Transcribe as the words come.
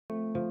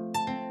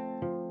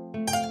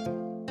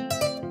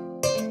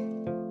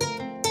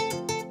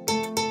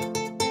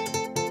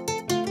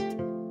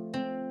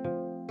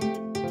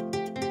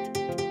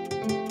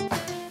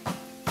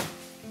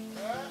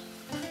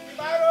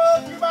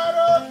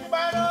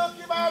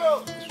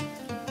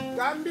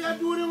Gambia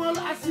duringol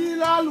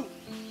asilalu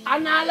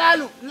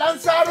analalu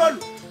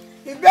lansarolu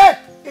ibe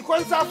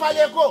ikon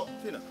safale ko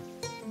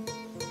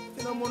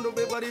fina mondo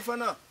be bari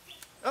fana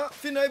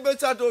fina ibe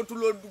chato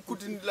tulo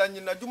kutindi la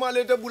nyina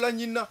jumale te bula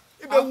nyina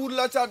ibe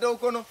wurla chato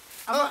kono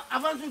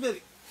avant tout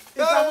deri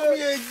ikamo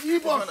ye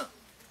jibos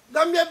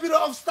Gambia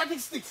Bureau of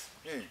Statistics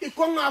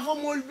ikon afo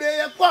molbe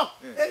ye ko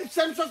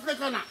census le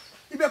kana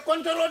ibe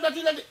control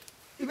datila de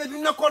ibe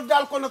dina ko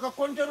dal kono ka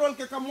control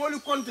ke ka moli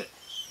konte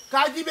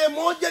ka jibe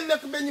mo jelle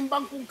ko be nyim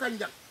bankun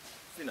kanjang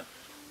fina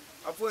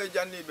afo e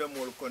janni be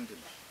mol konte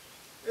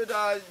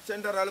eda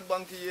central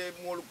bank ye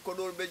mol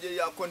kodol beje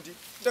ya konti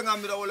danga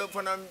mira wala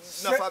fana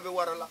nafabe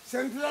warala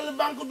central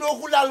bank do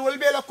khulal wol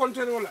be la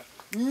control la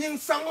ñing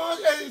sango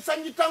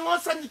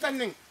sanji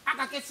tanen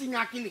aka ke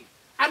signa kili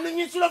am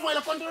ñi sulo fo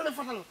la control de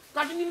fatal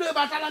ka ni ndo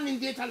ba tala min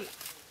detal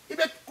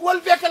ibe wol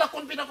be kala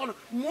compita kono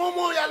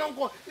momo ya lon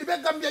ko ibe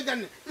Gambia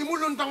janne imu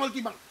lon tangol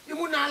ti bang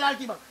imu nalal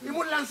ti bang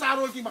imu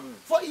lansarol ti bang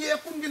fo ye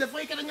kundile fo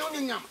kete ñaw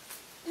ñam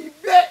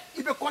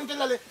ibe konte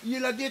lale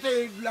yila deta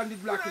blandi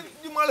black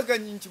di malaka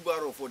ñin ci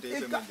baro fote be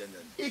men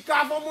janjan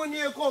ka fo mo ni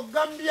ko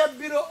Gambia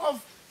Bureau of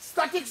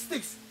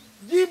Statistics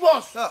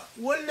Jibos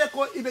wolle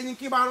ko ibe ñin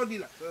kibaro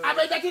dila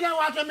abe datina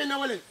wato men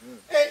wala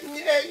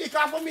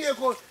ka fo mi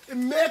ko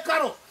me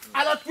karo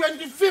ala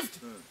 25th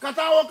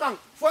katawo kan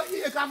fo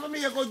ka fo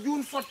mi ko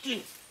June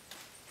 14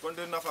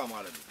 konde nafa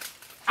mala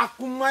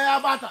akuma ya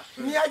bata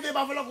ni aje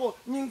ba fala ko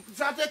ñin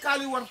sate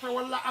kali warta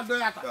wala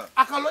adoyata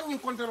akalo ñin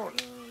control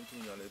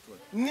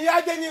ni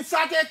aje ñin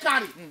sate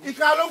kari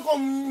ikalon ko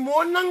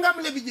mo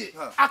nangam le bije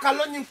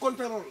akalo ñin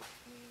control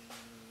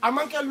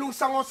amanke lu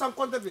sango san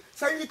konte bi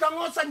sanji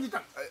tango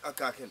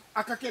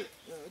akakel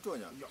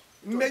tonya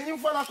me ñin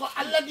fala ko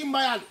alla di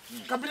mbayal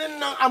kabinen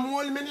na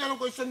amol men yalla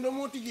ko sondo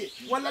motije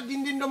wala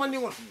dindin do mandi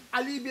won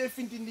ali be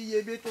fintindi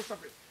ye be to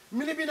sape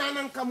mini bina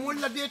nan kam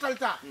wala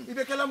detalta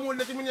ibe kala mo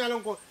lati min yalla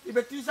ko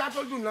ibe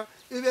tisatol dunna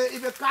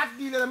ibe kat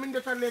di la min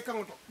detalle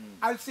kanto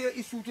al se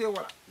isute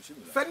wala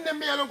fenne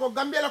me yalla ko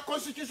Gambia la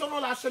constitution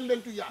la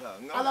sembentu ya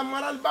ala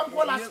maral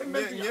banko la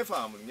sembentu ya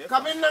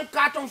kamen nan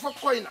katon fo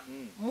koyna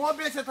mo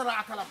be setara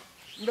akalam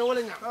nde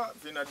wala nya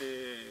fina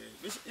de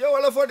yo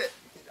wala fode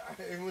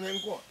munen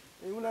ko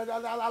una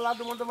ala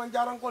do mon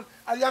jaran kon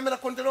al yamira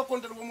kontero bo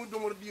mu do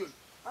mor diol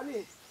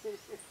ani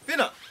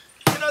fina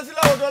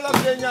sila o dola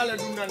be nyaale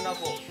dundan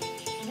nako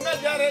nga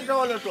jare to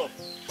wala to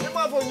e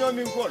ma fo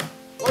nyomin kon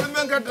wala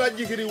men ka tra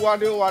jikiri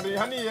wade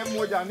hani e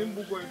moja ni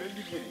mbugo e be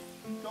jikiri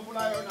to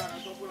bula yona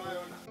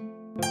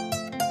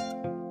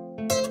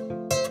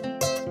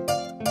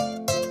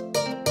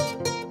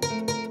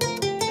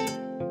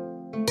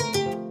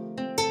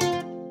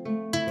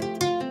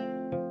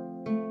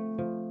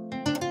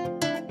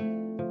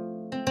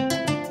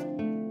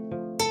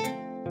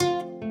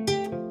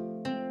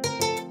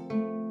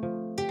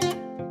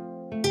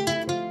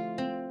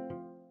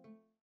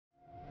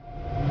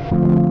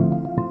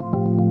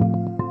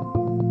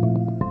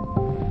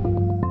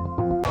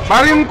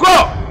Marimko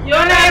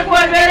yona ko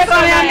bere ko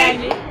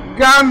yangi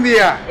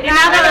Gambia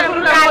ina ga ko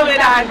ka be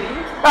dali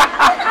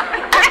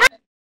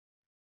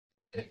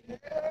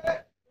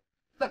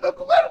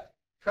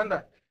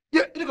kanda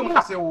ye iko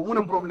mo sewo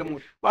wona problem mo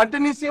wante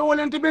ni sewo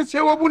lente be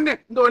sewo bunne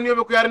ndo ni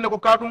be ko yarne ko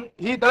katum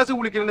hi dalasi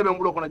wuli kine be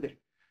mbulo ko na je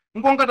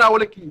ngonka ta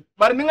wala ki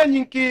bar ni nga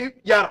nyinki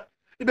yar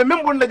ibe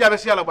mem bon la jabe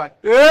si yalla bay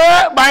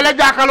bay la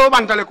jakalo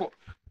bantale ko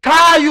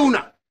ta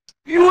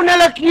yuna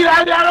la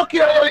kira yaro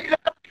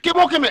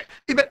kebo keme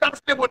ibe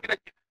taxte bo dina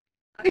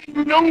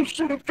ñong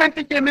su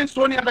fenti ke men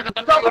soni anda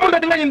kata ko mo nga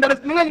ñin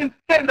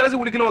ndara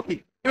wuli kino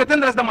ki ibe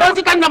tendras dama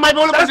ci kan dama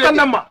bo ko kan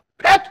dama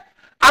pet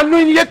anu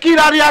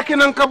yekirar yake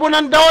nan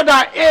kabonan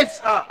dawda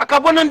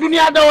akabonan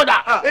duniya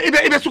dawda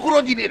ibe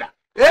sukuro dideda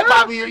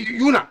ba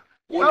yuna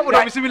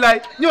wa bismillah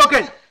ñoo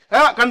kay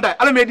kanda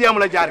ala media mu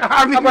la jaar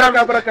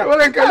baraka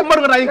wala kay mar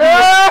nga yinki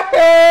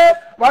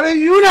wala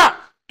yuna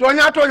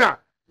tonya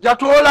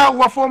jatola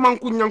wafo man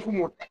kunyanku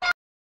mot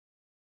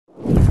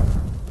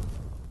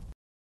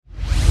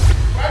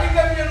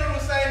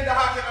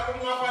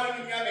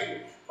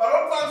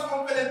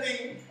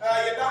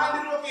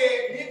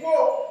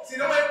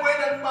sinamay boy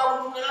nan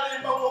babu kana ni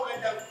babu kan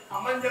jang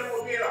amanjal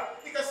ko bela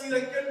tika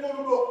silan ken do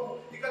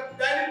doku tika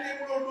dining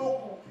table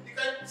doku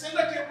tika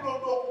center table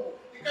doku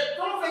tika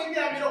to fa indi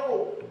amira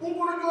ko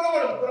kunkulo joro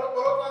wala ko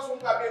ko sun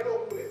ka be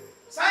doku le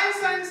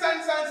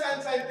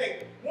sai tek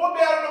mo be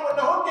arno ko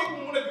na hokke ko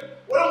mun bi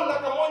wala mun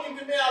ka mo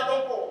nyimbe me a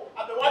donko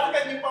abe wadi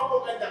kan nyimba ko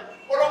kan jang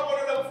ko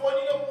do fo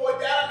ni ko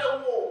jaara da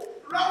wo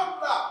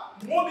lawla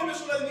mo be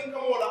sula ni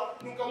kamola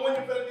nun ka mo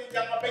nyimbe ni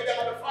janga be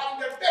janga be faam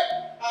de tek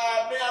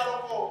me a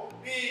donko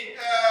bi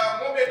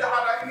mo be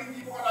dahada ini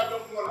ji ko ala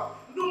jom ngola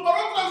ndum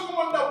baro trans ko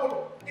mon da wodo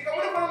ika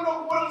mo ko ndo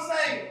ko wala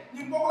sai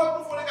ni ko la ko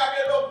fo ka be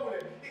do ko le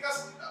ika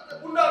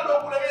bunda do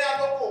ko le ya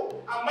do ko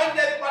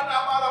amanja di pata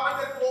bala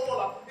manja ko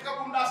wala ika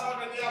bunda sa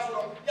de ya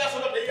so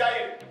de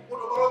yaye ko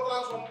do baro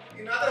trans ko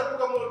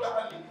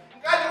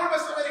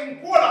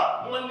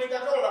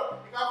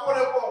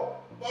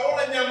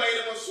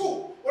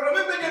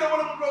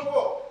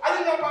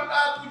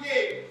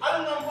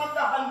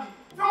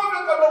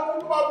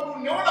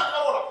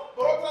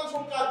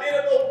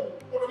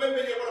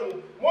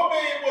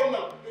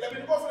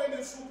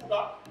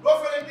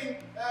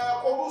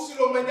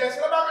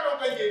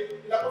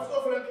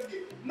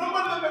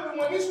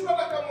ni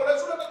sulata kamo la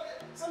sulata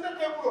sanda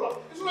table la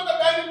sulata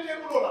dining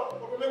table la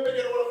ko men be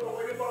jere wala ko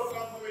ni baro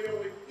trans be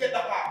yow ye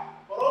daka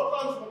baro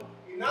trans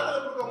ina la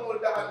ko kamo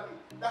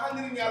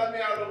dahandi ni ala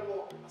me ala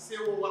ko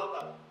sewo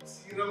warta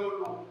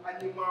siramolu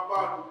anyi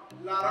mabalu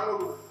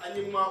laramolu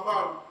anyi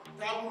mabalu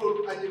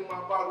tabulolu anyi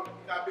mabalu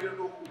ka bele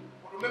do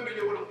ko men be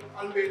jere wala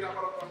albe da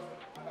baro trans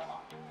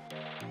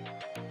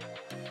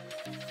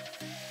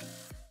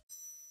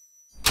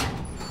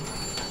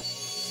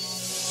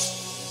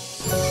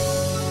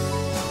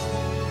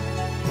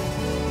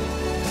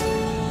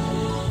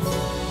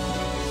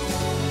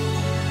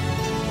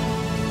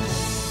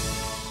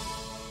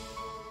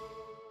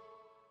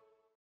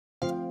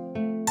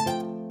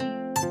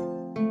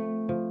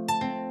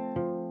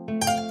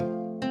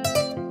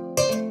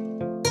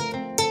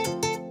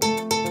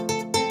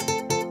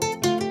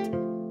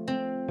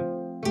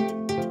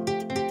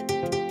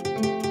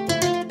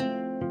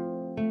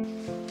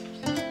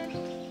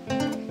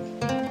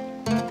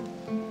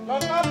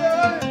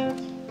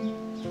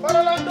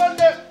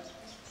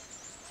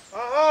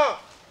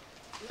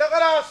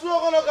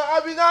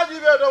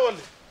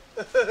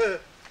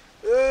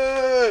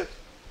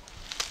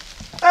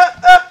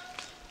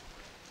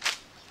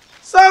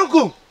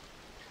Sanku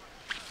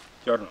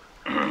Jorno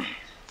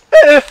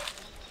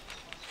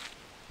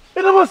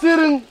ita ma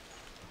sirin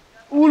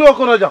wulo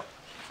kono jam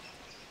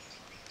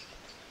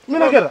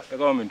mina kera e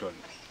ko min ton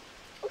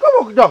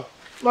kamo jam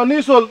na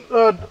ni sol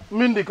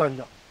mindi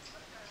kanja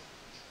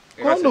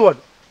ko ndu wad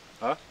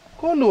ha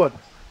ko ndu wad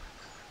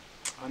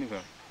ani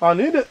fa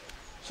ani de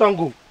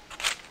Sanku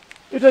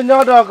ita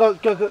nyaada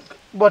ka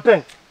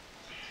bateng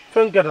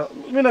fen keta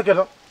mina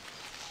keta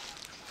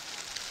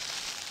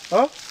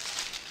ha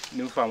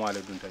ni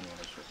famale dun tan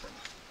ñoo so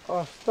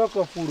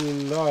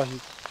astaghfirullah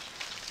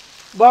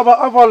baba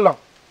afalla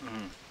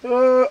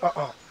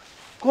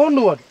ko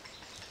ndu wad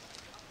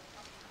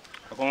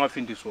ko nga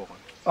finti so ko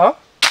ha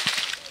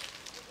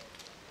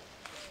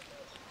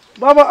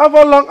baba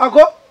afalla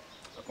ako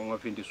ko nga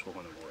finti so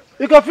ko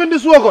ika findi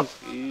suwa kon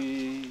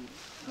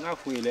nga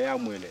fuile ya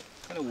muele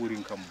kana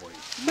wurin kam boy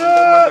man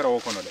dara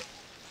ko no de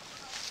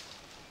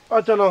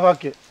acana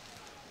hakke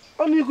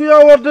ani ko ya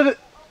warde de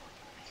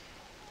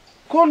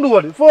ko ndu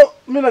wadi fo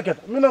mina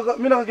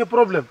ka ke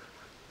problème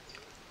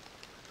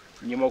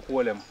ñima ko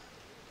wolem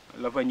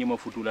la fa ñima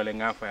futula le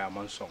nga fa ya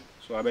man song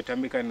so abe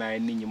tambi kan na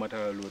ni ñima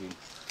tala lorin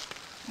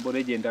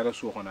mbode je ndara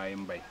su xona ay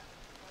mbay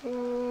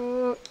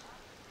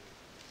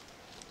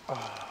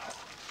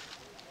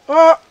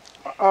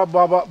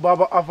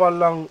baba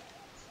afallang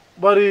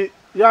bari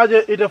yaje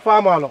ite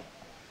famalo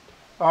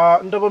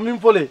ndaba min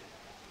fole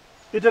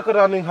ite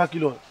kata ning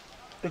hakilo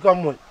e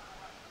kam moy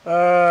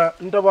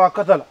ndaba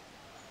katala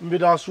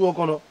mbida suwo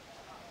kono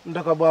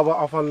ndaka baba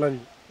afallani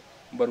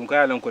barum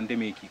kaya lan kon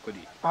demeki ko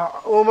di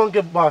o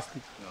manke basti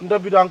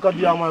ndabidan ka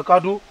diyama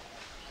kadu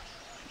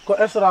ko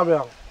esrabe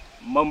am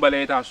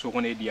mambale ta so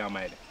ko ne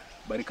diyama ile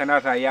bari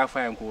kana ta ya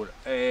fayan ko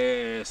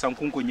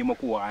sankun ko nyima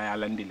ko aya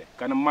landile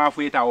kana ma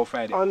fu eta o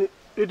fayde ani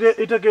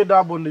ite ke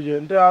da bondi je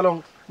nte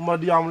alon ma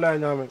diyam la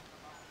nyame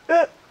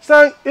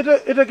sang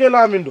ite ke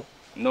la mindo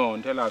no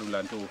nte la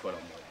rula nte o fala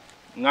mo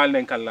ngal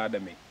nen kala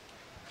dame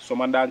so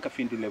manda ka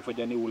fintile fo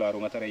jani wularo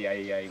ngatare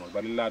yayi ngol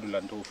bari la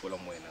dula nte o fala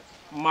mo ena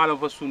malo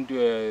fa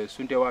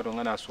sunte wato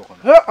ngana so ko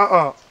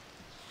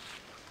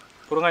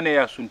pour ngane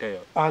ya sunte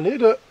yo ani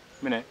de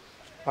mine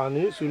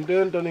ani sunte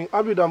ntani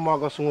abida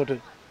maga sungote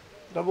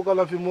dabu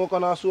kala fi mo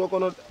kana suwa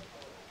kono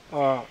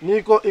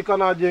ni ko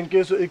ikana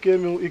jenke so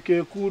ikemi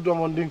ike ku do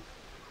monding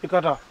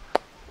ikata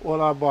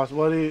wala bas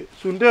bari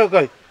sunte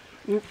kay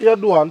ya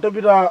duwa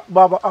ntabida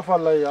baba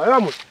afalla ya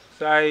yamu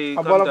sai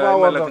kam da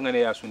mala ngane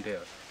ya sunte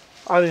yo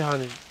ani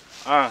hani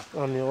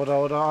ani wada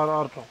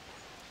arto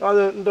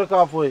ade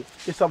ndaka foy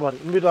isabari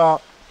mbida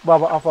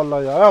baba afalla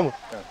ya yamu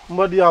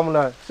mbadi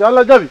yamula si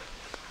alla jabi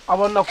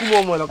abonna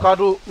kumo mo la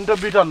kadu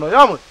ntabitan no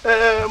yamu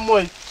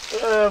moy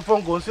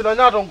fonko sila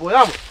nyaton ko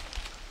yamu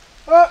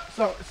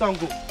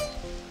sanko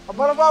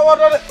abana ba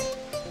wada de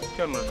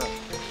kenno ta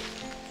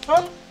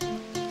han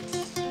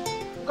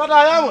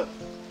kada yamu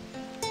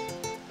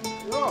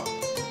yo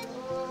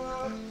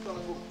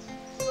sanko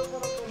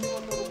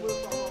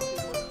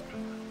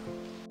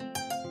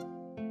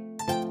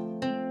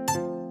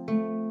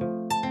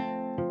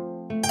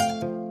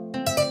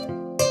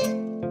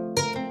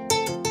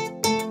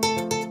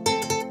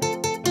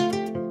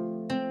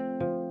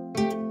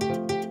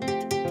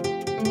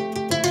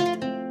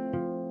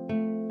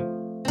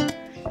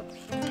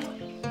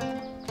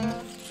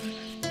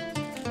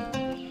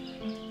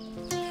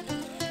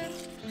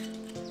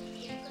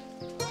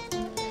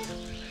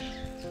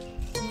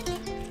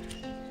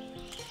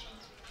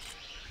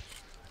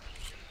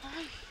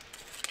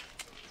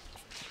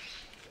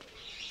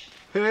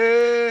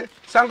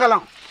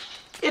sankalang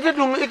ite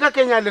dum ika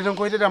kenya le tan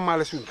ko ite dam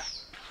mala sunda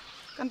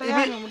kanta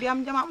yamu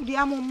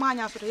diamu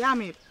manya soto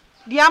yamir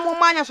diamu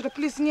manya soto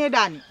please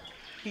ngedani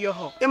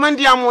yoho e man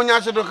diamo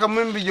nyaso do kam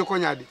membi je ko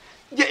nyaade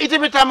je ite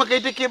betama kay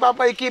te ke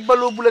baba ke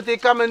balo bulate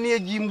kam ni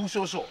ji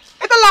mbuso so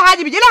ita la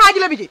haji bi je la haji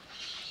la bi je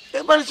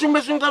e bal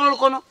sumbe sun kanol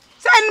kono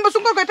Sen ba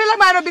sunko ko tele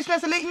ma no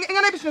business le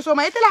ngana business o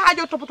ma tele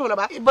hajo topoto la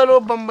ba.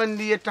 Ibalo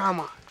bambandi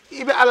yetama.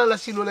 Ibe alala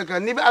silo le kan.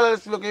 Nibe alala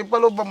silo ke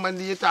ibalo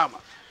bambandi yetama.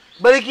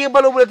 Bari ki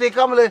ibalo bulete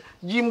kamle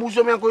jimbu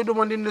so men koy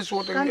domandi ne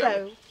sote.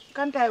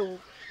 Kantayo.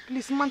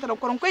 Please manta ko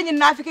ko nyi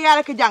nafika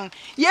yala ke jang.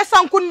 Ye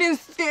sankundi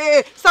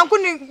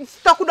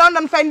staku don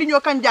dan fandi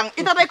nyo kan jang.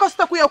 Ita dai ko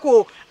staku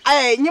yako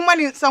nyi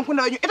mani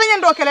sankunda nyo. Ita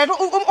nyando kele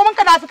o man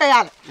ka nafika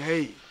yala.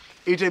 Hey,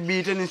 ite bi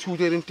ite ni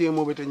suterin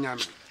temo bete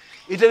nyame.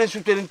 Itene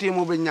suterin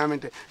temo be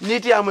nyamente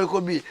niti amoy ko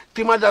bi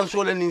tima dan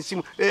sole ni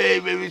sim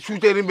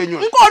suterin be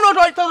nyol ko no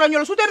to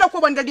nyol suterin ko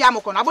bandel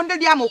diamo kon abondel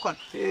diamo kon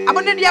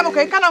abondel diamo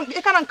ko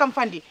kanan kam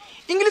fandi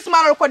english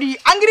man ko di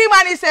angry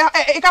man is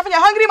e ka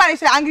fanya hungry man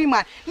is angry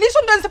man ni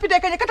sun dan sapite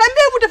kanya kata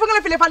mbe bu defa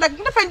ngala file fa dak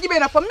na fanji be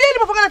na fa mbe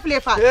defa ngala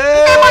file fa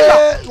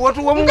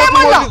wotu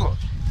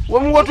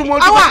womu wotu mo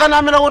ko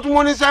kana mena wotu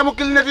mo ni sa mo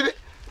kilneti de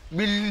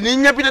bi ni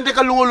nyapitante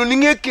ka lungolu ni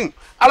ngeking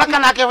ala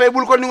kana ke fay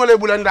bul ko ni ngole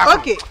bulanda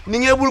okay ni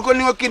nge bul ko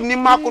ni ngokin ni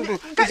makuntu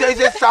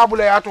ise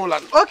sabula ya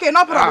tolan okay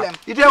no problem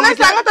ite na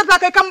sa ngata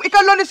plaka kam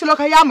ikalondi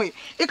siloka yamu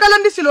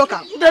ikalondi siloka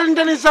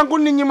ndani sanku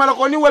ni nyimala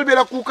ko ni walbe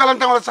la ku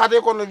kalanta wala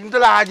sate ko no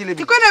ndala hajile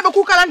bi iko ne be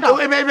ku kalanta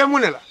be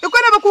munela iko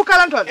ne be ku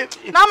kalanta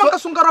na man ka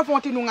sunkaro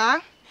fonti nunga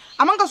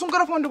amman ka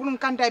sunkaro fonti kun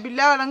kanta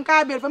billahi lan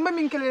ka be fa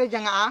min kele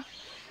janga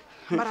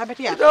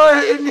marabati ya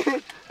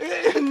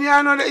ni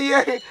ano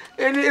ye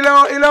ni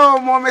ilo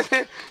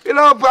momete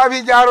ilo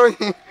babi jaro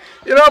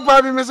ilo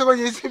babi mesoko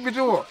ni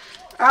sibitu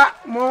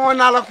mo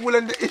na la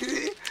kulende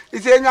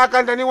ise nya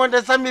kanta ni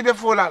wonde sammi be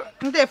folal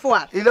nte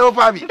foal ilo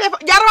babi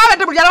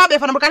jarwa be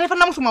fana ka fa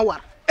na musuma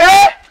war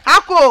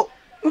ako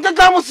nte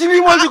ta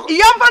muslimo diko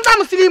yam fa ta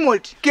muslimo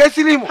ke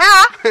silimo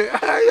ha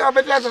ya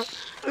betata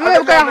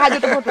le ka hajo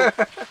to foto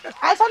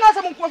ay sana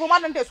sa mun ko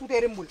man nte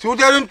suterin bul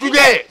suterin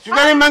tuje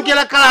suterin manke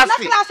la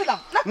classe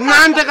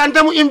nante kan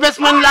tamu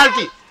investment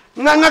lalti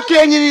nga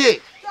kenyi ni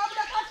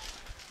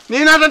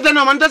ni na tan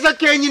no man ta sa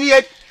kenyi ni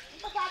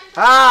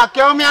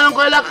kew mi anan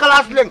ko la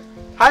classe leng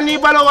hani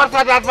balo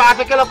warta ta fa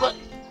ta kala ko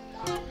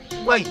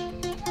way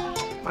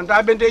man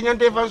ta bente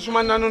nyante fan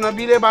suma nanu na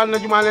bile bal na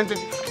juma lente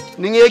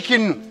ni nge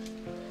kinnu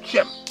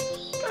chem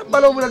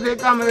balo bula de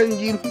camera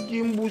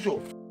jim buso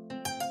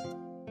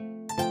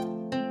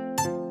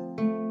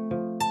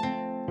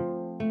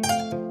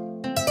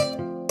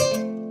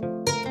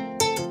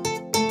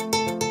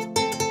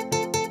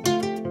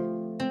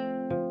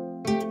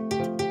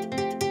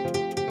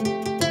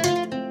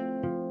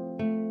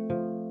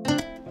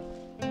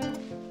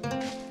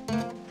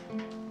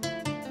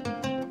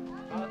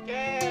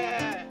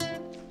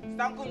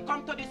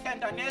Come to the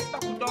center. Next,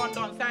 come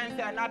down, science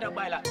another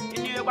baila.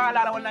 In your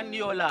baila, one and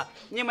yola.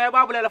 You may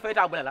babble a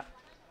feta bella.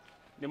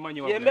 The money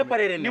you may put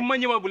it in. The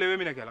money will be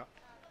a killer.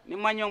 The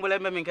money will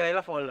be making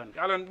a fallen.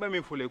 Alan, let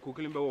me fully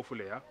cooking by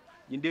Fulea.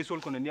 In this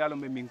old colonial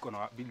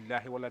Minkona,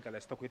 Billahi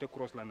Walata, stuck with a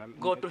crossland.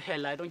 Go to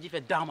hell. I don't give a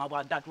damn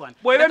about that one.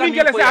 Boy, let me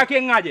get a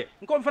sacking aje.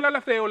 Come for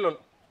a fail.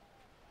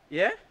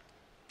 Yeah?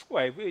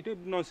 Why, we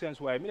did nonsense.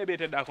 Why? Maybe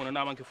a dark on an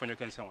amanke for your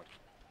consent.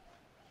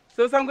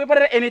 So some people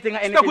anything.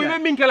 Stop with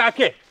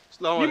Minkalake.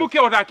 You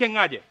care what I can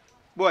add.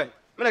 Boy,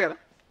 Melegata.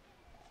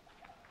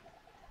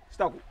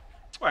 Stop.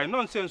 Why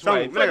nonsense?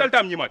 Why?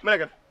 Time you might.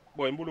 Melegata.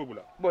 Boy,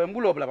 Mbulobula. Boy,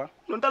 Mbulobla.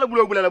 Non tala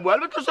bulobula boy.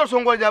 But to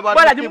some go jaba.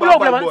 But the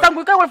Mbulobla.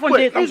 Some go for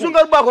days. You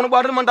sungal back on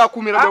about Manda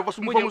Kumira for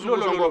some boy. No.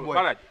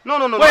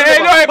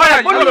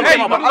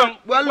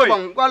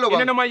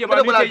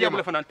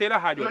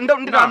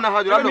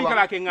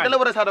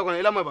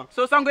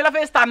 So some go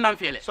face stand and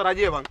feel it. So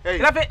Rajevan.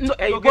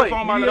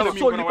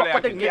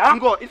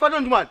 If I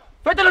don't want.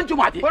 Fetelon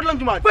Jumati.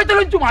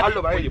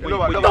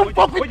 Don't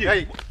fuck with me.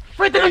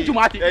 Fetelon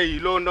Jumati. Hey,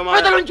 low no man.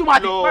 Fetelon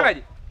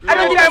Jumati. I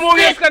don't get more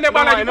risk than the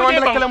ball. No one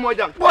like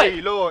Kalamoja.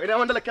 Boy, low. I don't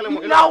want to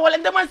Kalamoja. Now,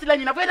 and the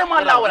Mansilina, Feda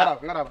Malawa.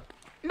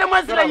 The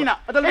Mansilina.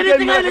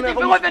 Anything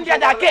for what the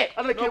Dake.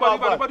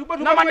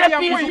 No man, that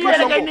peace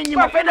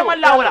dealer. Feda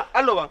Malawa.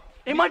 Alova.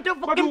 He might have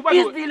fucking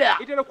peace dealer.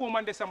 It is a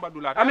command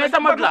Sambadula. I mean,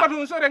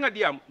 Sambadula. So,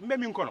 Rangadiam,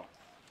 Meminkono.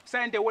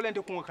 Sign the wallet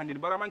to Kumakandi,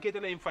 but I'm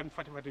getting an infant.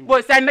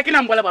 Boy, sign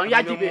Nakinam Balaba,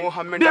 Yaji,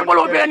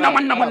 Bolo,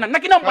 Naman,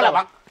 Nakinam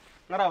Balaba.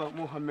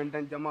 Mohammed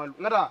and Jamal.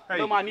 Nada.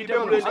 No man, you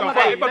don't know.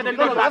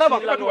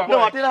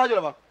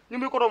 You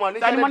make Roman.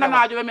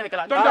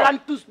 Don't run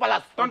to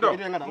Palace.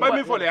 Let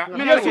me follow you.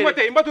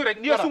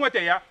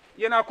 Sumatea,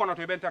 you're not going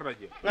to enter.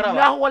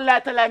 Now, what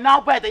letter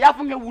now better? You have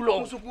to go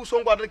to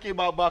some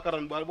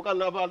Bakaran, Balbuka,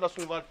 no,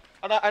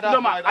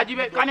 I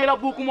did Canela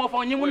book more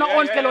for you. No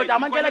one can load.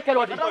 I'm going to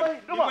kill it.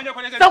 No,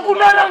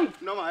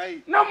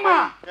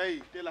 ma.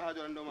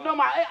 No,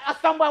 ma. A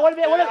stumble will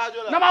be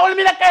no, I will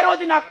be like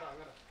Carodina.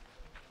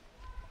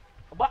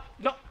 But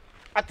no,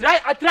 I try,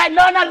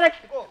 no,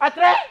 I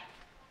try.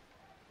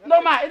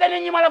 No, ma, it's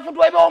any matter for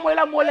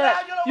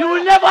you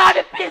will never have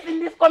a peace in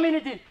this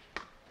community.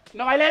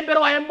 No, I learned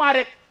I am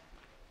married.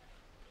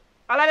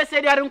 I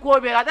say they are in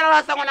Kobe. I tell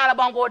us someone out of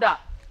Bangoda.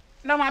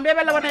 No, ma, baby,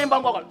 I am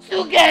Bangoda.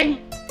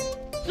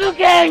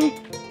 Sugang,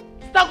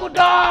 stuck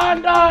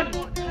down.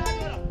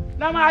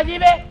 No, ma,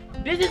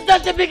 this is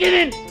just the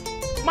beginning.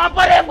 My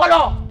father,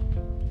 follow.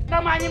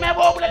 No, ma, you may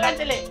go to the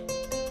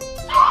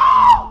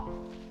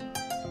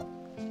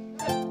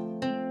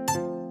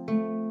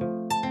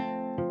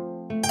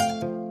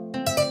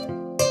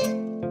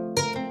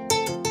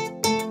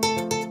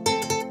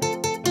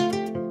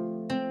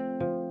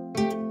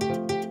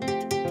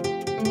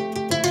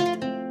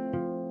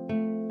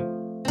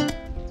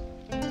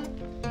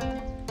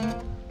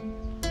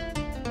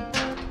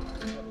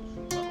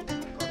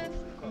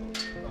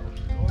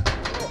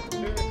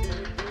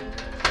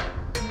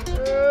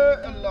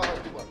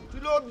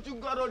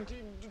don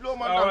lo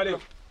man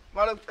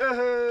mala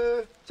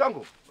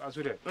sanko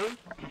asude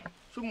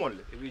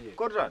sumolle ebije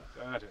kordan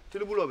tanate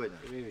tilibulo benya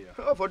ebije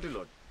foti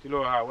lot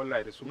tilo ha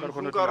wallahi de sukar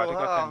kono sunkaro tila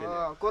ka kande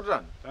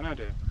kordan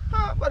tanate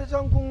bari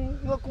sanko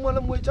ngakuma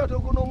la moy chato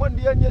ko no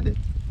mandi anyede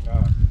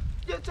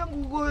je sanko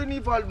go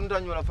ni fal dun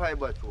tanyola fay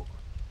ba to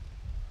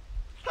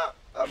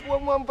abo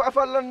mam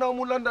fallan na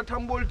mu landa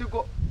tambolti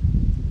ko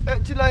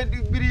tilay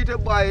birite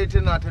bayete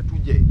nata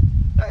tuje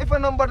ifa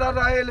nambata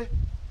ta hele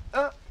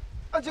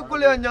aci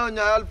kule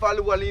nya alfal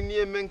wali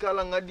ni men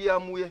kala ngadi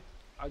amuye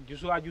a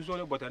juso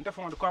le botan ta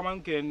fond ko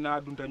man ke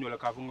na dunta nyola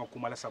ka fu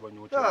ngakuma la saba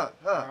nyoti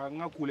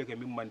ngakule ke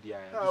mim mandiya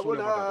ya juso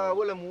le botan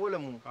wala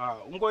mu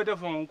ngoy te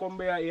fond ko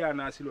mbe ya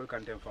na silo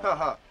kantem fond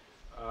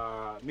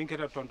min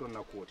keta tonton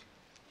na koti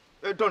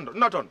tonton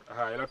na ton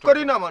ela tonton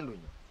korina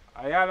mandunya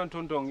ayalan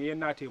tonton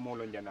yenate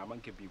molo njana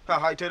manke bi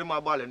ha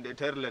terma balende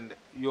terlende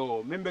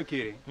yo membe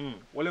kiri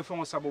wala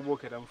fond sabobo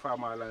ke dam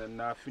fama la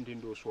na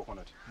findindo so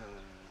konati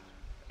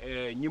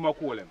nyima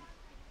ko wolem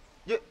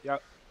ya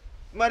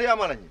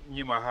mariama la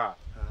nyima ha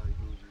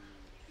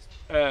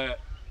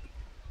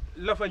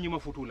lafa nyima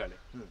futula le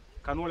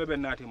kan wala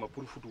ben nati ma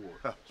pour futu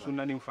wo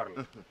sunna nim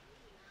farla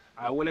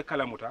a wala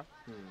kalamuta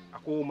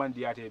ako man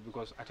diate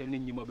because atene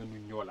nyima be nu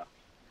nyola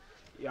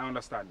you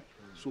understand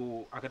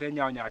so akate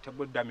nyaaw ta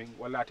bo damin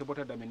wala te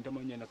bota damin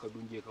dama nyena ka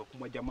dunje ka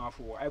kuma jama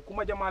fu ay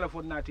kuma jama la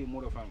fo nati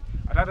mo do fam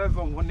atata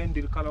fo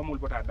wonendir kalamul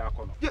bota da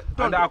kono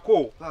anda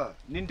ko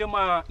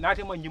nintema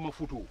nati ma nyima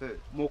futu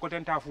mo ko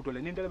tenta futu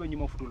le nindele be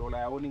nyima futu wala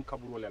ya woni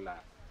kaburo le la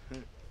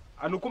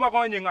anu kuma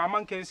ko nyi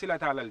aman ken sila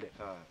talalde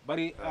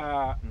bari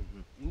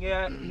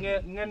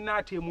nge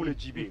nati mo le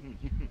jibe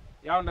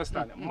you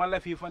understand mala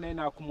fi fane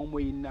na kuma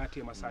moy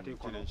nati ma sate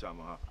kono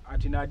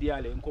atina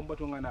diale en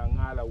kombato ngana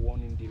ngala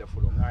woni ndila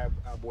fulo ngaya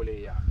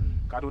abole ya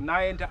kado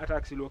na enta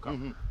attack silo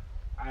kam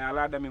ay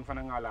ala da min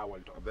fana ngala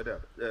walto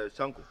beda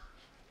sanko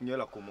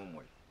nyela ko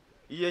moy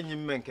iye nyi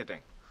menketen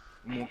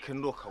mo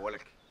kendo ka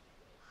walake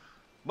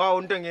ba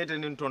on tangete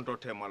nin tonto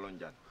temalon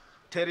jan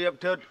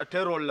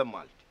terol le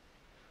malti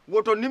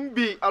woto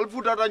nimbi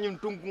alfuta ta nyum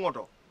tunku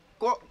ngoto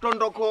ko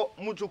tondo ko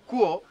mutu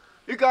kuo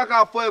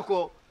ikaka foy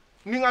ko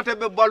ninga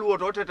be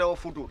balwoto tete o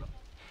fututa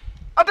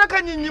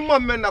ataka nyinyi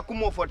mamme na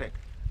kumo fote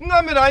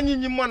ngamira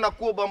nyinyi mana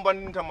ko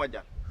bamban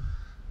tamaja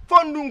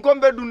fondun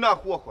kombe dunna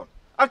ko kon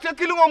ate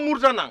kilingo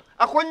murtanan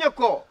akonye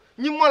ko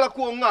nyimala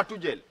ko ngatu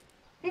jel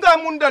nga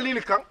mun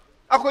dalil kan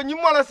ako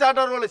nyimala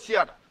sada role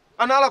siada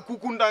anala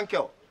kukundan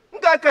keo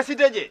nga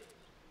kasiteje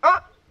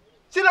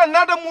sila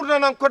nada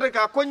murtanan kote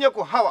ka konye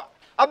ko hawa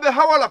abe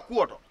hawa la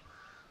kuoto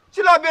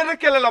sila be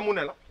rekele la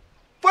munela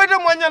foyde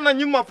mwanya na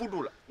nyimma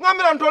futula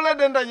ngamira ntole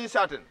denda nyi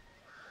saten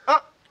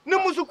ni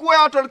musu ko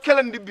yatol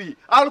kelendi bi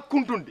al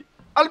kuntundi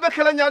albe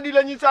kala nyaadi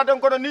la nyi saten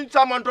ko ni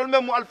samantol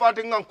mem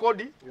alfati ngan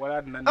kodi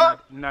wala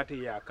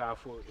nati ya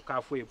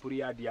kafo e pour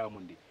ya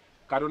diamundi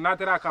kado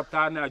natara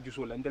kaptana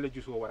juso la ndele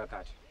juso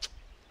waratati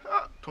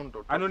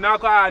tonto anu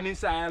nako ani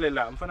sayale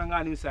la mfana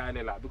ngani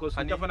sayale la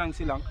because nta fana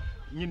silang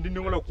nyindi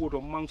ngolo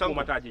kuto man ko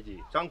mataji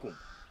ji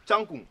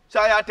chankum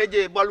saya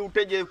teje balu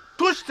teje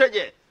tous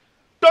teje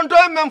tonto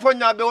mem fo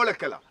nyaabe wala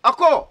kala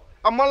ako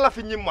amalla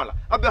fi nyimala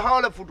abe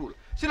hawala futul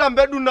sila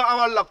mbeduna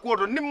awalla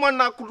kuoto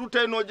nimmanna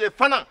kututenoje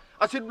fana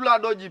asidula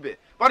dojibe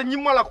par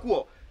nyimala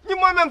kuo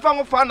nyimma mem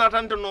fango fana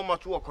tante no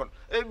masuo kon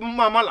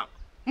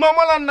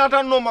mamala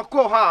nata no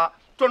mako ha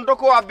tonto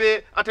ko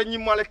abe ata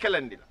nyimmale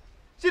kelendila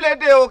sila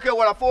de oke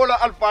wala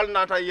fola alfal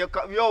nata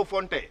yo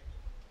fonte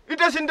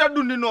ite sinta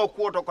dundi no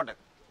kuoto kotek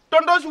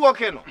tonto suwo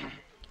keno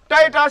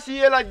tayta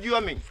siyela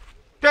jiomi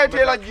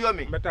tayte la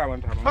jiomi beta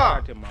wanta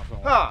ma te ma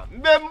fa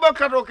mbe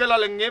mbakato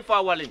kelale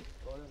ngefa walin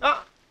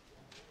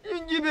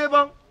injibe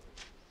bang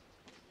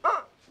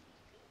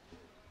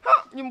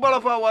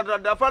nyimbala fa wata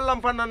da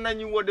fallam fanan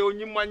nani wode o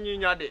nyimma nyi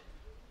nyade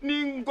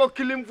ni ko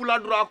kilim fula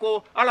dura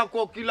ko ala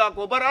ko kila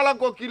ko bar ala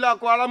ko kila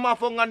ko ala ma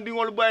fo ngandi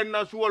ngol bayen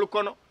na suwol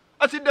kono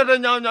asidde de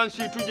nyaaw nyaan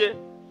si tuje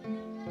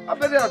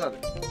abede ata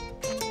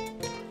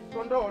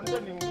tondo on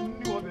tani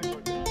ni wobe ko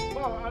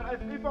ba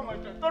ifa ma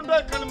tondo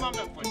e kalma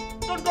men fo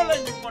tondo la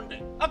nyi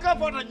fonde aka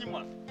fota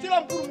nyimma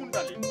tilam pour mun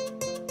dali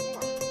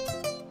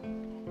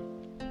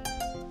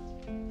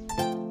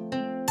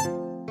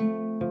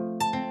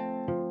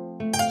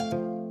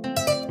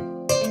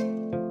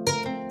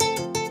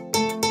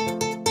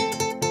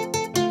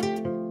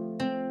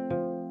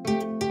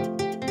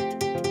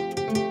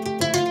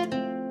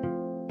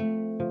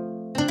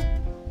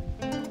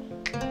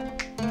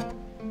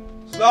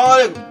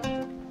Assalamualaikum.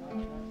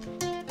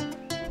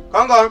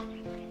 Kangkang.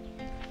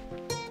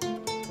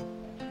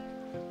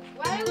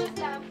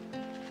 Waalaikumsalam.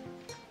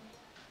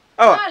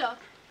 Awa. Halo.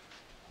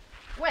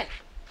 Well,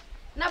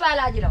 na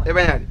bala jila.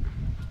 Banyadi.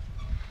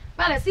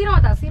 Bala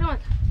sirota.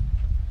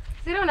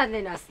 Sirona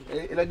ne nasi.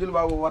 Ila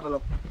julba wata la.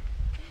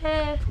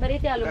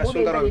 Bariti alo mo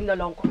be linga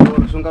lonko.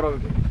 Sunkaro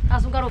ke.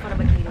 Sunkaro fara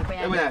bakiro ko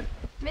ya. Banyadi.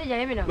 Meja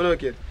yemina. Mana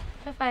ke?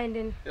 Fa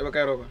findin. Eba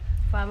kairo ko.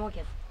 Fa mo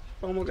ke.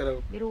 Pamo kera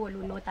biru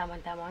wolu no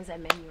tamanta manza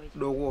menyo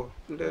dogo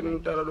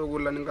nden tara dogo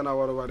la ninga na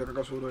waro wade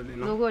kaka suro ni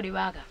no dogo di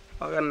baga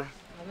agana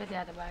abete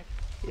ata baga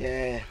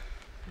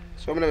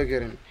so mena be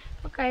keren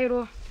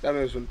Kairo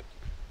dame sunta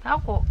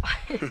tako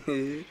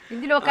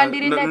indilo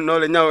kandiri nek no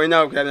le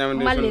nyaaw kay nyaaw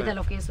ndé malle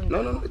talo ke sun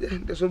non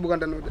de so bugan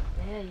tan de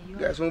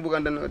ga so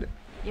bugan tan de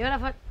yo la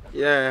fat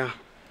yeah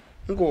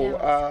ngo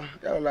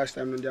ya last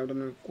time ndiam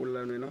tan cool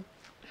la no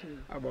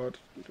about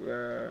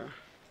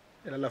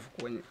ela laf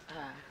ko ni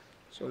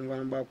so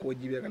ngwan ba ko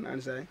jibe kan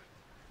ansay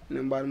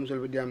ne mbar musul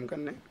be diam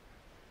kan ne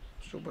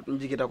so bot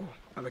njikita ko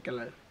avec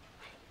elle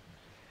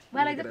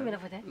bala gat mi la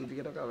fat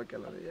njikita ko avec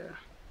elle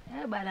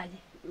yeah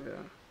balaji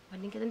yeah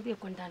wani kedan te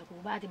kontan ko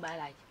baati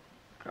balaji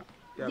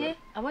je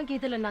awan ke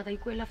tele nata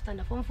ko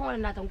laftana fon fon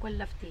nata ko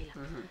laftela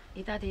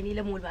ita te ni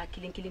la mul ba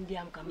kilin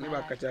diam kam ni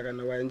ba kacha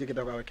kan way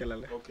njikita ko avec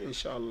elle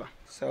inshallah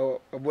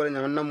so bo la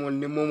nyam namol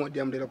ni momo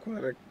diam de ko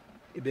rek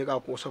ibe ka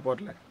ko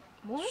support la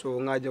so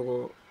ngaje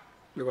ko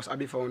because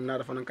abi fa on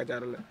nada fanan kacha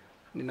la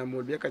ni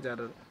namol be kacha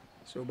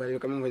so bari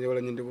kam mo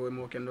wala nyinde ko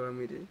mo kendo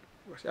mi de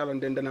parce ala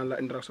den dana la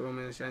interaction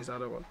men science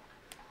ala ko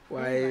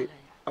way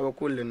awa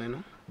kulle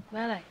no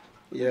balai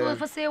yeah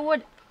fa se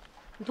wod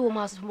to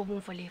mas mo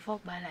bum fale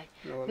fok balai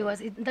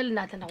because dal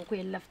nata nan ko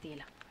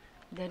laftela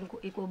den ko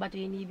iko bato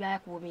ni ba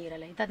ko mira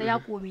la tata ya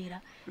ko mira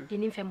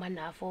kini fe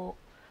manna fo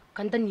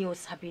kanta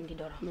news happindi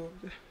doro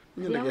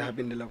ni la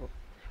happindi la ko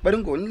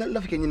bari ko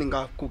la fike ni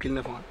nga ko kil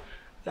na fa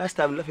last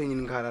time la fe ni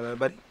nga la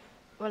bari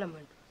wala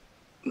man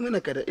ngana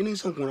kada ini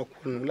son ko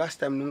ko last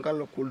time nun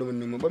kala ko do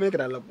men ba me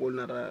kada la ko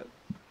na ra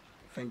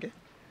fenke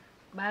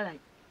balai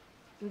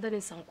ndani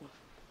sanko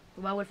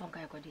ba wol fon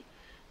kay ko di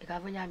e ka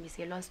fanya mi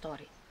c'est long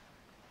story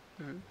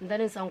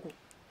ndani sanko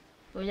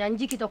to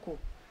nyanji kitako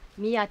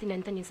mi yati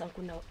nan tani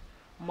sanko na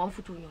man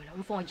futu nyola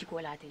mfon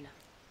jiko latina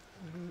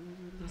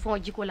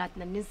mfon jiko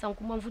latina nin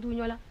sanko man futu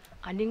nyola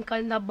anin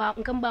kan na ba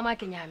kan ba ma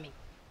kenyami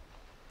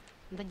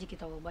nda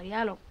jikitawo bari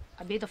yalo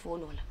abeta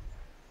fono la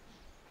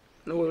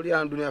no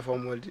ya dunia fa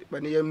moldi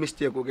bani ye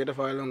mistake ko ke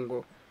dafa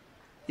longo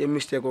ye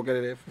mistake ko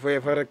ke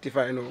for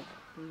rectify no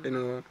you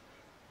know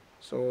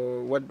so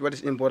what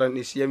is important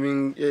is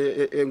yemin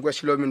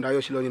ngwashilo min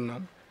dayo shilo ni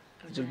no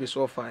it will be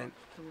so fine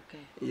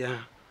okay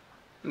yeah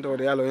ndo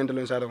de yalo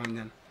yendelo sala ko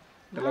nyan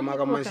dala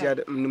maga man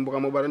siade mbuka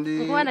mo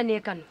barandi ko wana ne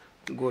kan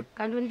good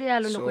kan nde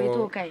yalo no ko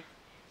ito kay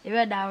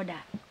ebe dawda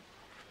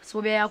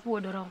so be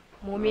yakwo doro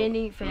mo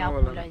meni fe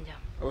yakwo lanja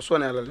o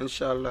sone ala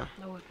inshallah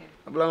okay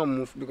abla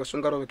move because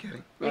sunkaro be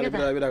kere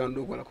ngala bi da kan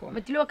do ko la ko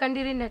matilo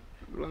kandiri net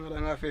la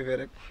nga fefe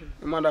rek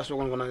manda so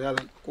kon ko na yalla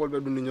ko be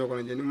dundu ñoko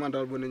na je ni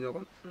manda bo ni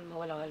ñoko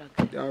wala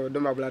ya do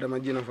ma bla dama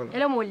jina fa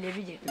ele mo le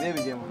bije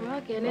ma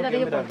okay ne da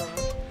ke ko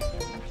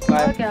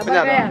okay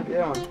abaya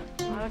yeah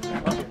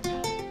okay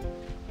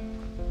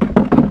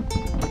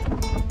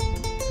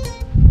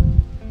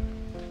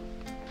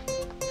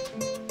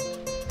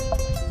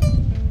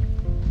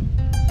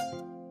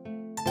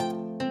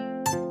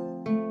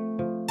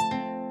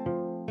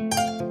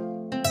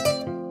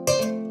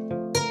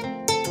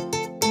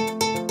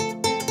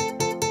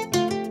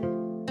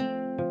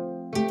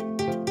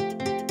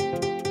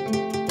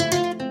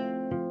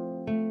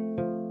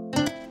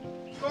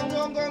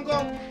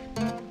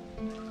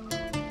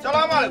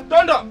Salam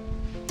alaikum.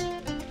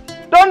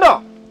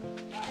 Tondo.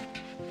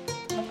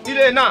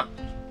 Ile na.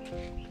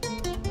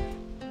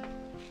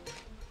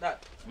 da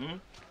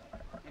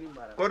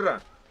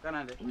Korra.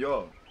 kanande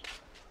Yo.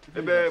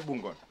 Ebe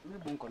bungon. ni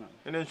bunkona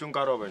Enen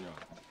sunkaro be nyo.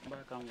 ba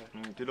kango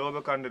Ti do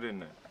be kandirin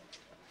ne.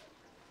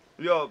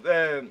 Yo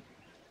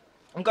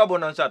nka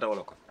bonan sata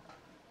wala ko.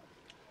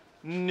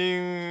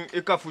 Ni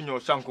ikafunyo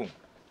sankun.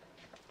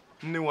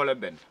 Ni wala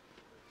ben.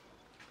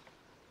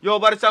 Yo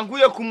bar sanku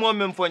ye kumo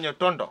mem fonye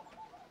tondo.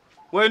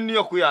 Wen ni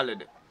yoku yale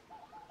de.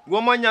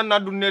 Woma nyanna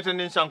dunete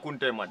nin sankun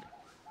temade.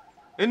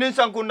 Inin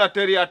sankun na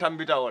teria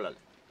tambita wala le.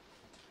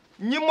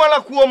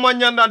 Nyimala kuo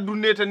manyanda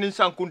dunete nin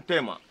sankun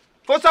tema.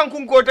 Fo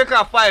sankun ko te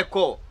ka fae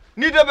ko.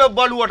 Ni debe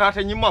balu wata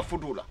te nyima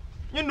fudula.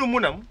 Nyindu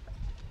munam.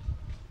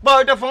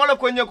 Ba ite fangala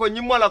kwenye ko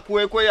nyimala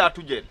kuwe ko ya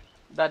tujele.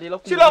 dadi la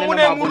Sila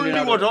mune murundi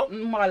woto.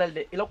 malal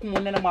de ila kumo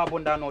nena ma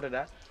bonda no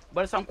da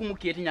bar sanku mu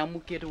keti nyam mu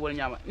keti wol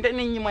nyama nde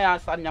ni nyima ya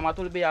san nyama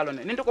tol be yalo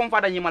ne ninte ko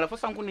fada nyima la fo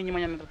sanku ni nyima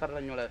nyama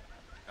tarata nyola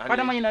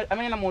fada manyina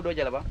amena mo do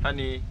jela ba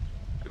Ani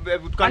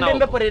kana ande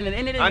be pare ne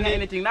ene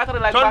anything na tara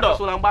la ba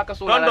so la mbaka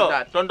so la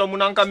da tondo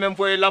munanka mem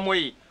fo la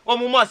moyi o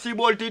mu ma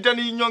sibol ti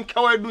tani nyon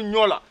kawe du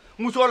nyola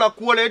musola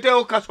kuole ite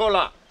o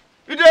kasola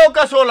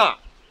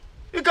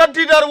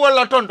ikati dar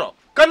wala tondo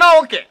kana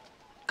oke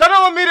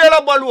kana o mire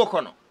la balu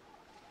kono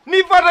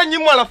ni fata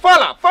nyimala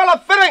fala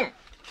fereng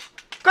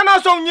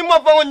kana so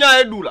nyima fango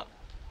nyae dula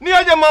ni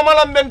aje mama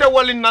la mbente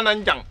wali nana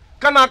njang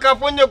kana ka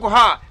fonye ko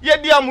ha ye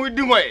diamu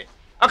dingoe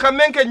aka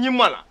menke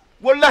nyimala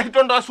wallahi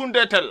tondo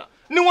asunde tella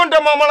ni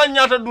wonta mama la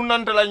nyata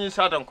dunante la nyi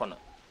satan kono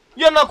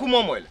yana ku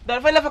momoyle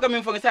da fa la fa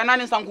kam fo sa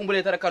nani sanku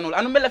mbule tara kanol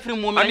anu mel fri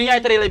mo mi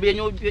nyaay tare la be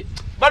nyo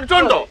ba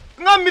tondo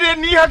ngamire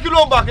ni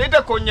hakilo ba ke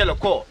ite ko nyele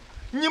ko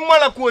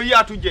nyimala ko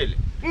yatu jele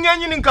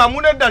ngenyi ni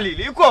kamune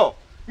dalili ko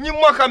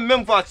nyimma kam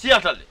mem fa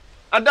siatale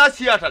ada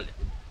siatale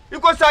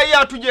iko sa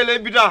yatu jele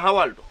bida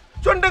hawaldo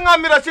sonde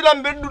ngamira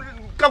silambe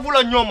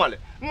kafula nyomale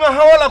nga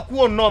hawala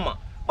kuo noma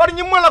bar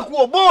nyimala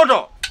kuo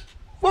bodo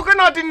ko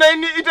kanati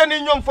nayni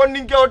itani ñom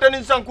fondin ke o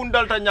tani sankun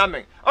dalta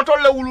ñamen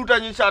atolle wuluta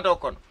ñi sato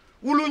kon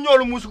wulu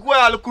ñolu musu ko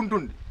yalla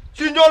kuntundi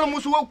si ñolu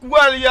musu ko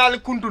yalla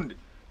kuntundi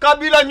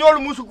kabila ñolu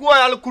musu ko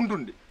yalla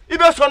kuntundi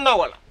ibe sonna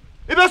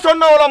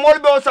wala mol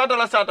be o sata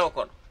la sato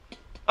kon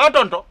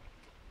atonto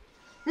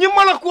ñi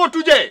mala ko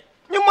tuje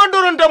ñi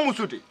mandoronta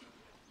musuti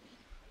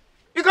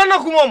ikana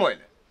ko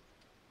momoyle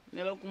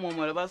nela ko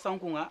momoyle ba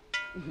sankunga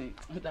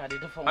dadi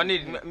dafa ani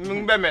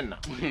mbe menna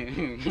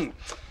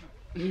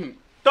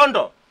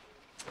tonto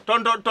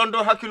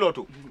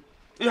hakkilotu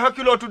i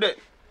hakkilotu de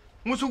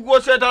musugo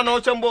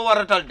setano sembo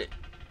waratal de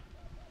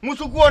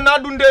musugo na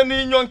dunde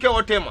ni nyonke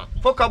o tema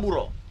fo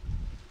kaburo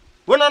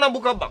wonana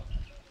buka bak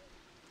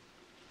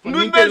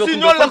ndum be si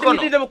nyol la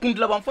kono dama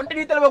kuntla bam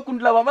fonte dama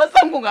kuntla bam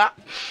sankunga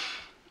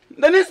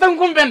dani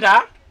sankum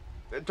benta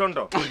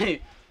tonto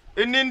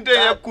eninte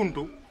ya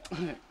kuntu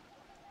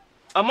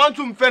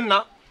amantum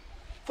fenna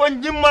fo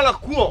nyimmala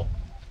kuo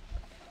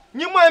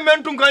nyima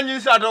mentun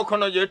kanyi sato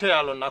kono jete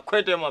yalo na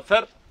kwete ma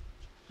fer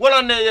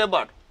wala ne ye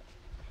bat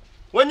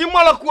wa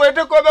nyimala kuo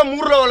ete ko be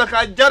murla wala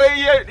ka jare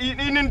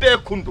ininte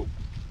kuntu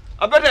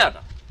abete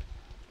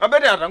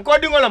ata ko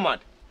dingola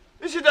mate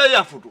isita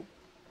ya futu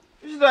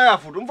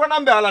mfana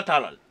mbe ala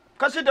talal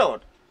kasita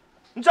wot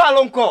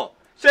nchalon ko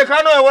se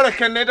kano e wala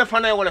kenne ite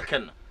fana e wala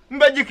kenna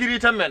mbe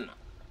jikirita menna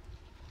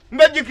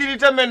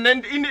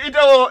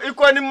ita o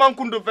iko ni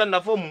mankundu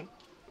fenna fo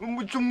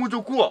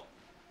muju kuo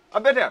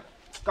abete ata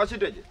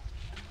kasiteje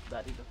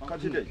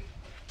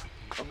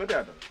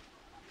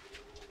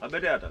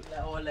abete ata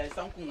la wala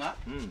sankunga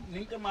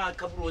ninka ma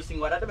kaburo sing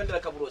wada bendela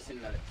kaburo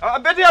sing nale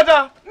abete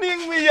ata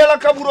ning mi yela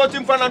kaburo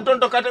tim fana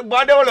tonto kate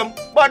bade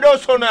o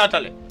sono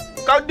atale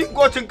ka di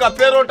ko sing ka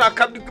pero ta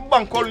ka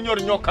bankol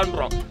nyor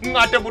nyokandro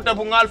ngate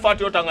bu ngal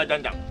fati o tanga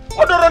janjang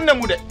o doron ne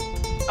mude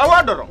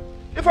awa doron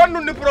ifandu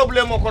ni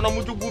problème ko no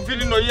muju bu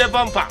vilino ye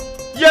famfa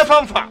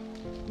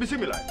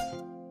bismillah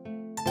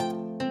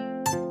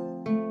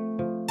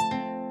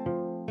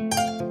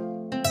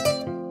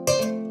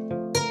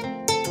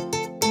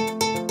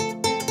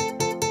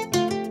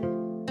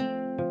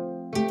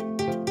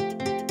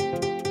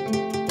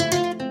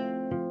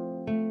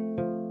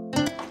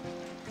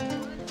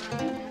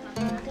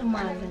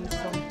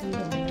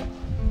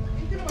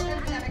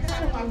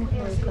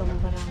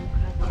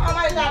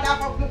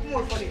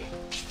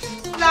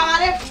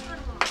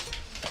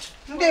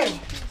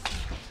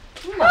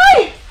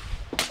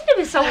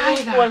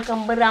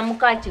Welcome beramu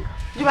kacik.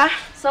 Juba,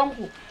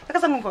 Sangku. Eka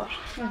sangku ko.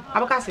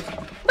 Apa kasih?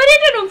 Bari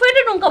itu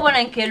dong kawan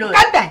yang kelo.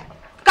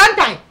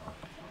 Kantai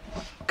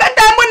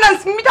mun nan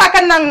mita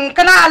kan nan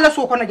kana Allah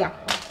so ko na jam.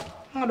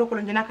 Nga do ko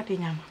lan jina ka te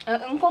nyama.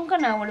 Engkong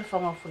kana wala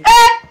fanga fu.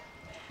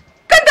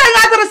 Kantai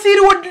nga tara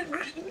siri wo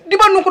di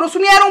banu ko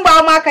sumi yaron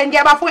ba ma kan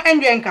dia ba fu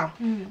enjo enka.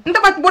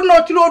 Nta ba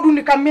bonno tilo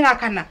dundi kam mina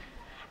kana.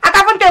 Aka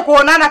fante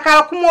ko nana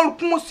kala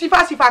kumo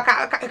sifa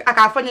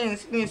aka fanya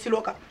ni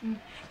siloka.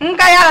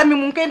 Nka yala mi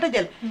mun kenta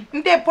jel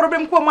nte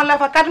problem ko man la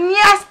fa kat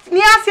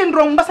niya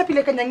syndrome basa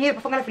pile kanya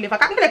ngere fa ngala file fa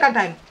kat ngale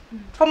kantan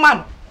fa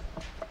manu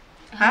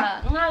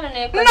ha ngala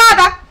ne ko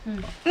nada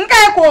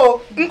nka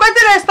ko nko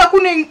tere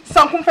stakuni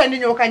sankum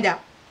fendi nyo kanja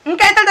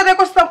nka tere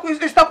ko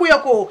staku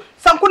yako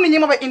sankuni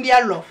nyima ba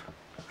Indian love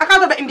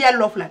aka ba Indian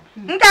love la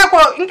nka ko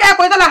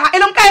itala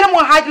elon kayro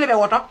mo hajle be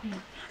woto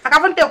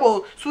aka fante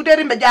ko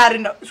suderi mbe jari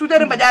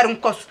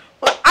kos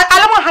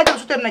ala mo hajle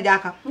suderi na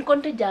jaka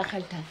nkonte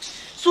jakal tan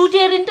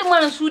suderi nte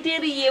mana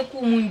suderi ye ku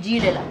mun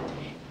jile la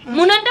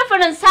munan da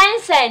fanan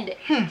science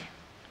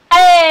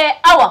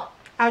awa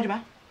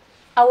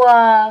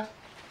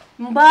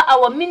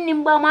awa minni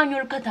mba ma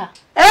nyol kata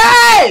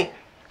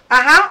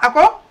aha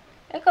ako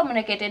e kam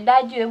ne kete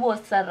daji e bo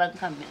sarran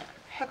kamina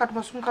he kat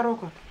ba sunkaro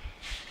ko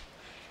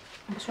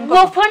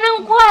wo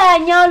fanan ko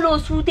ya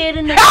nyalo suderi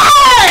na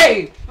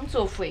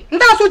so fue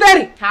ndala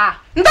suderi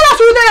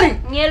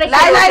nyele la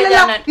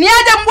ni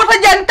aja mbota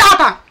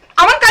jantata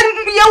awan kan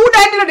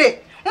yahuda ndira de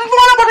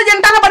mfona mbota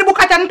jantata bari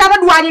bukata ntata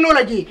duwani no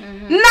laji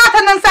nata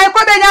nan sai ko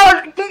be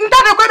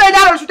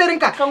nyawol suderi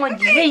nka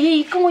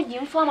kangoji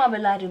mfama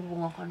belari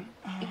bunga kono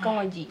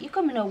ikangoji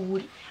ikamina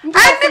wuri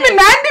andi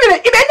bina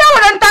ibe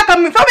nyawol ntata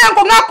mi fama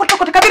yanko ngako to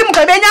kabiri mu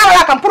ka be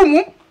nyawol kan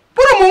purumu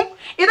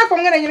ida ko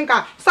ngene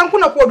nyinka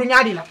sankuna ko du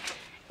nyaadi la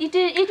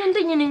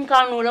ite nyinin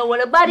kanu la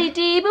wala bari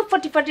ti be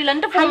fati la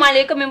ndafa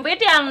male kam mbe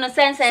te amna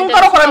sense sun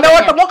karo ko be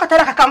wato mo ka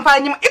tara ka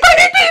campagne iko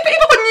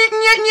ko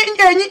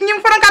nyi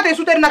franka te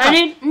suteri naka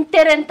ani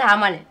nterenta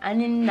male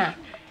aninna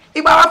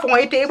iba wa fongo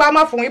ite iba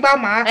ma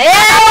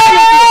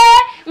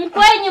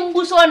nkoy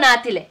nyimbuso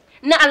natile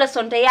na ala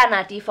sonte ya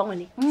nati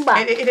fongoli mba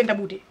ite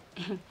ndabuti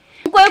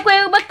koy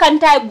ba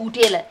kanta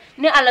buute la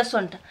ni ala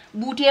sonta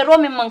buute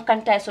romi man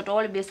kanta soto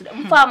wala be sida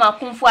mfama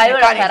kumfu ayo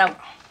la karam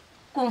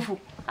kumfu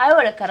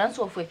ayo la karan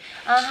so fwe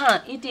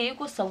aha ite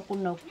ko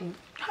sankuna ku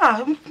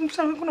ha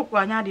sankuna ku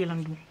anyade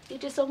landu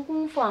ite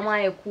sankun fama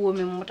ya ku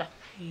min muta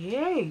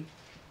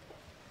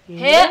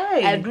he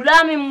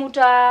adula min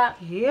muta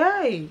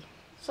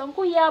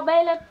sanku ya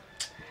bayla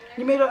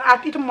ni melo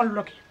atita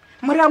malloki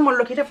mariam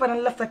malloki te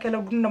fanan lafta kala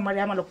dunna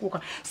mariam la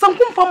kuka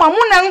sankun fama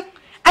munan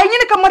ay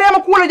ñini ka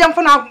mariama ko wala jam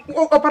fana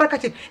o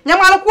parakati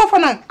nyamala ko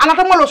fana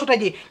anata malo sota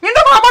je ñin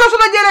do ko malo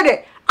sota je de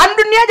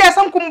andu ni ja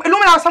sankum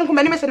lumina sankum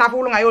ni mesena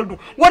fu nga yoldu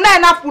wona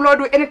na fu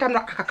lodu anytime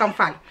aka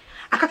kamfal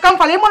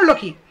e mon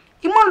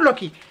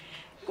loki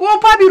ko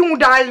pa biru mu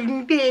dal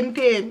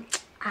nte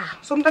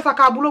somta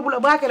saka bulo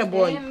ba kele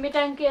boy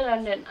mbitanke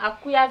landen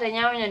akuyata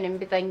nyawnya ni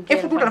mbitanke e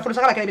futu da futu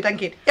saka kele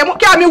mbitanke e mo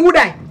kami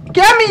wudai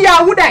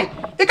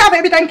e ka fe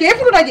mbitanke e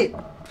futu da je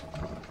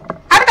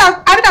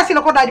arita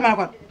sila ko daji man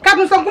ko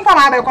kadum sankum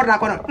fama be ko da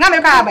ko non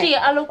ngame ka bay ti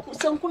alo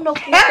sankum no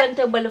ku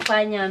tante bal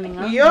fa nyami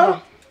nga yo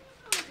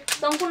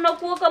sankum no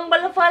ku kam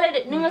bal fa le de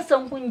ni nga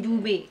sankum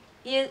jube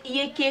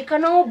ye ke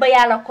kanu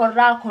bayala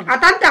korra kon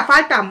atanta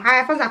faltam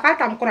ha fa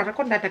faltam ko ta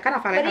ko da kana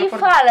fala ko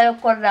fala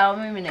korra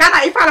mimi ne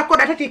kana ifala ko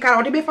da ti kara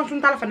o de be fa sun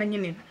tala fa na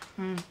nyinin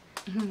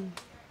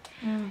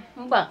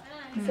mba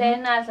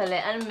sena sale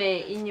an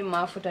me inyi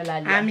ma futala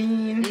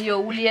amin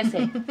yo wuliye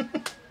se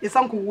e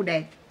sanku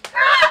wudai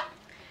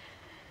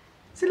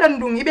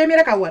silandung ibe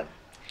mira kawal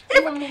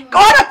ko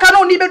da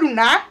kanu ni be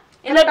dunna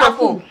ila do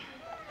ko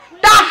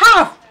da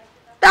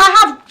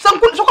have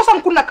sankun soko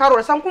sankun na karo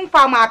sankun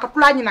fama ka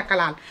plani na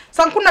kalal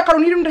sankun na karo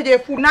ni dum deje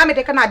fu na mete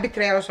kana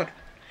bitre resot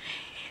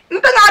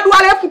nta nga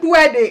duale fu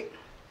duwede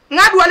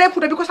nga duale fu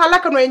de ko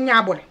sala kanu e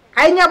nyabole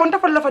ay nyabon ta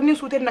fal la fa ni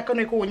suute na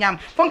kanu ko nyam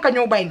fon ka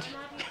ñow bayndi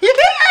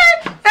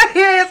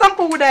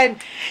sampu wudain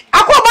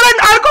ako balan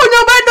alko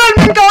ñow baydol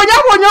min ka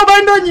ñow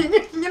bayndo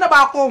ñi na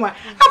ba ko ma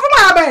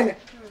afuma bayne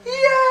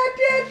ya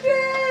tete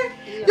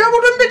yo bu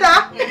dum bita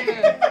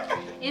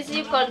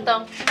isi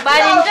konton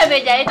bari ntabe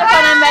ja ito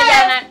kana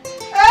mbajana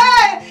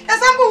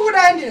sampu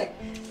wudain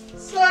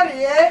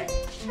sorry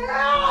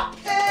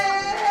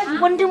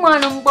bondi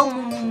mana mbam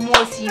mo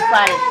si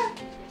fal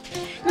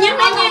ñi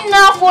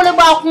na fole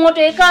ba ko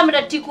ngoto e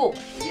kamera tiko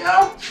yo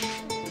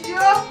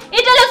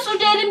itele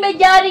sudeli mbe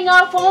jari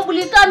nga fo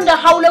buli kanda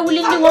hawla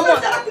wulindi ngomo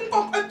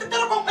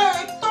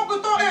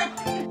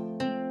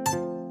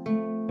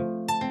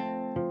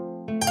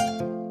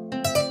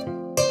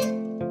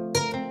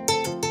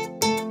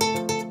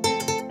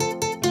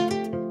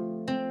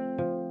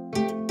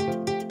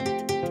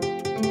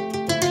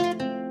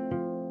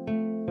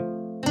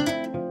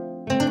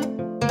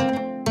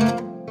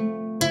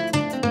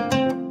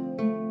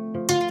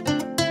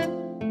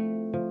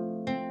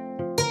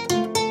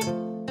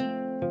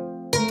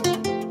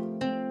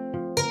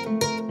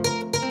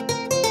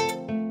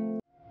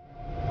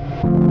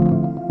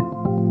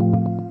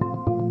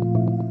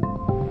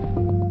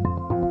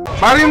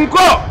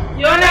Marimko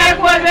Yona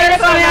ko bere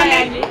ko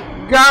yangi.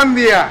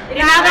 Gambia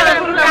Ina da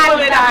ko ka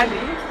be dali.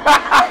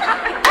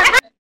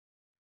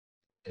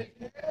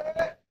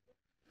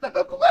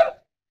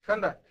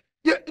 Kanda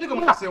ye iko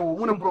mo sewo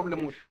mun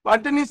problem mo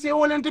wante ni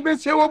sewo lente be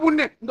sewo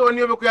bunne ndo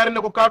ni be ko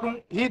yarne ko katum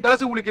hi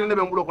dalasi wuli kine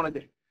be mbulo ko na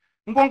je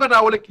ngon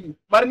kata wala ki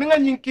bar mi nga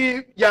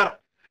nyinki yara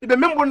ibe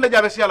mem bon la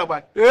jabe si yalla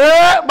bay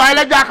bay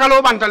la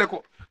jakalo bantale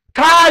ko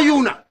ka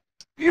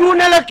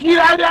yuna la ki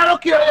ala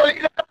ki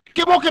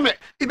ke bokeme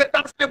ibe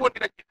tax te bodi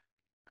rek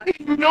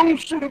ñong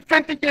su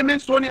fenti ke men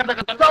soni ata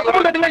kata ko mo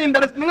nga ñin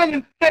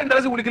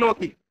dalasi wuli kine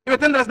ki ibe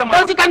ten dalasi dama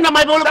dalasi kan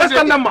dama be dalasi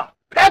kan dama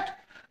pet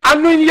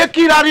anu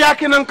yekirar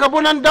yake nan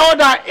kabonan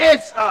dawda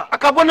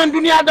akabonan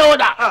duniya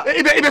dawda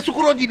ibe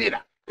sukuro dine da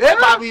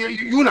babu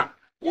yuna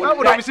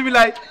wala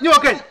bismillah ñoo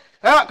kay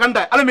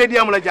kanda ala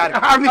media mu la jaare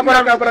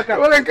baraka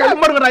wala kay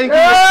mar ngata yinki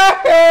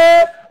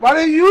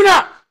wala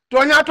yuna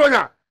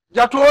tonya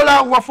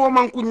jatola wa fo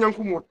man kunyan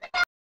kumot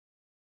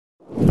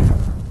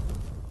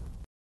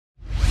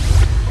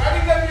wadi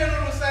Gambian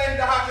no say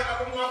da hake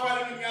ko ma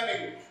faale ni ñane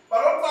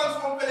parol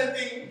transform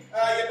parenting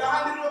ya da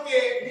handi roke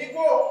ni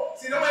ko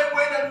sina may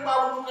boy dan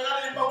babu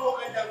kana ni babu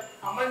ka jang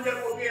amanjal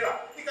ko bela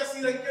tika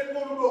sina ken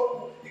do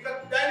doku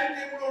tika dining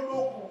table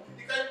doku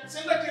tika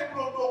center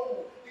table doku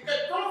tika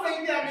to fa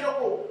indi amiro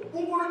ko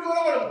kungulo joro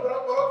wala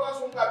parol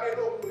transform ka be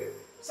doku le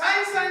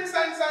sign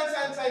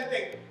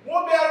thing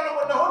mo be ara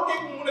no na hokke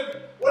ko mun bi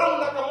wala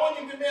mun ka mo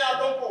ni be a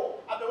donko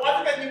abe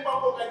wadi ka ni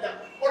babu ka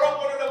jang ko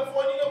da fo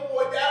ni ko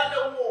jara da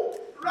wo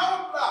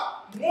lawla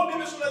mo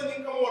be sula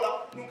ni ka mola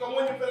ni ka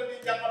mo ni pere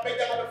jang be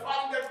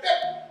faam def tep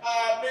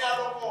me a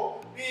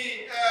donko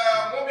bi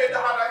mo be da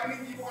hada ni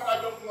ji ko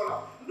da jom mola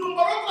ndum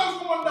ko ron trans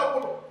ko mon da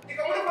bolo di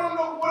ka mo ko ron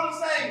ko wala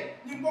say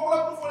ni ko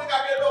la ko fo le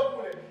ka be do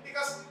bule di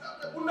ka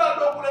bunda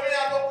do bule me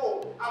a donko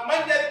a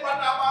manjari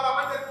pata bala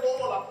manjari ko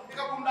mola di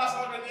ka bunda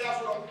sa da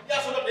ya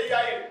so da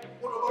yaye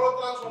ko do ron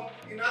trans ko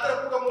ina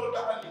da ko mo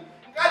da hali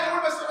ngaji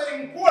wala sabari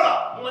ngola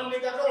mo ni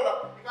ka kawla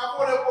di ka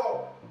ko le ko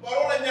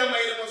barola nyama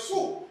ile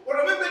masu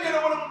wala mebe jere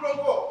wala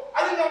mtongo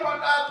ali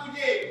ngapata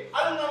tuje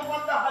ali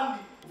ngapata handi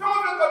fama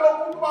be ka do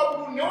ko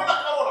babu ne wala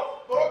karola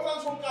baro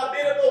transform ka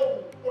bere do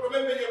ko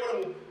mebe jere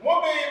wala mo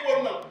be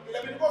borna ila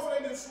bi ko fere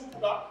ndin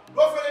sukuda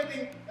do fere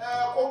ndin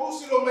ko du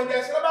silo manja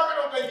sila ba ka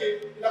do kanje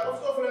ila ko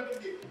so fere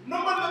ndin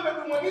nomba mebe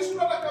ko mo ni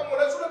sula ta kamo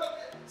la sula ta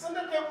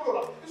sanda te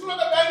bulola sula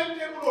ta dining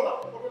te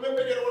bulola ko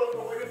mebe jere wala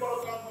ko ni baro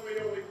transform be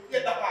yo ye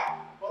daka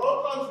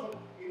baro transform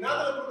ina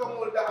da ko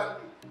mo da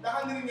handi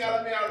dahandiri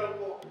nyala me alo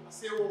ko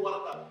sewo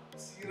warata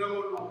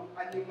sirangolu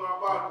anyima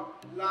balu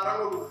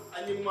larangolu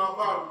anyima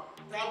balu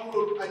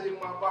tabulolu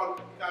anyima balu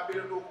ka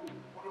bele doku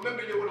oto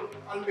membe je wala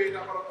albe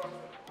ta baro